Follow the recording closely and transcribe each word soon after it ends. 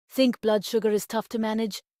Think blood sugar is tough to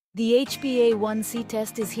manage? The HbA1c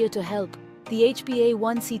test is here to help. The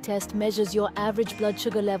HbA1c test measures your average blood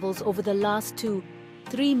sugar levels over the last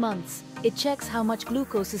 2-3 months. It checks how much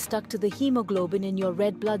glucose is stuck to the hemoglobin in your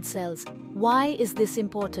red blood cells. Why is this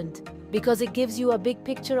important? Because it gives you a big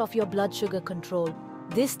picture of your blood sugar control.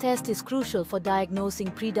 This test is crucial for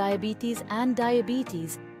diagnosing prediabetes and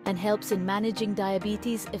diabetes and helps in managing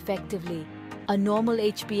diabetes effectively. A normal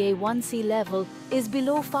HbA1c level is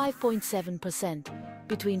below 5.7%.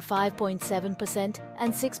 Between 5.7%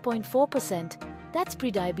 and 6.4%, that's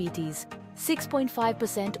prediabetes.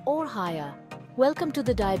 6.5% or higher. Welcome to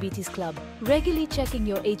the Diabetes Club. Regularly checking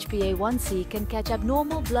your HbA1c can catch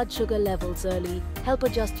abnormal blood sugar levels early, help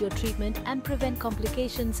adjust your treatment, and prevent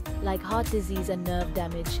complications like heart disease and nerve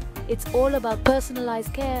damage. It's all about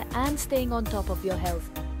personalized care and staying on top of your health.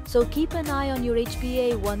 So keep an eye on your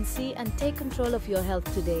HbA1c and take control of your health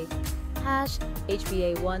today.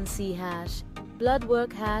 #HbA1c#, blood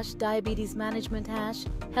work #, diabetes management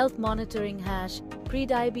 #, health monitoring #,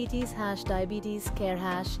 prediabetes #, diabetes care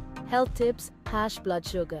 #, health tips #, blood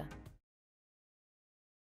sugar.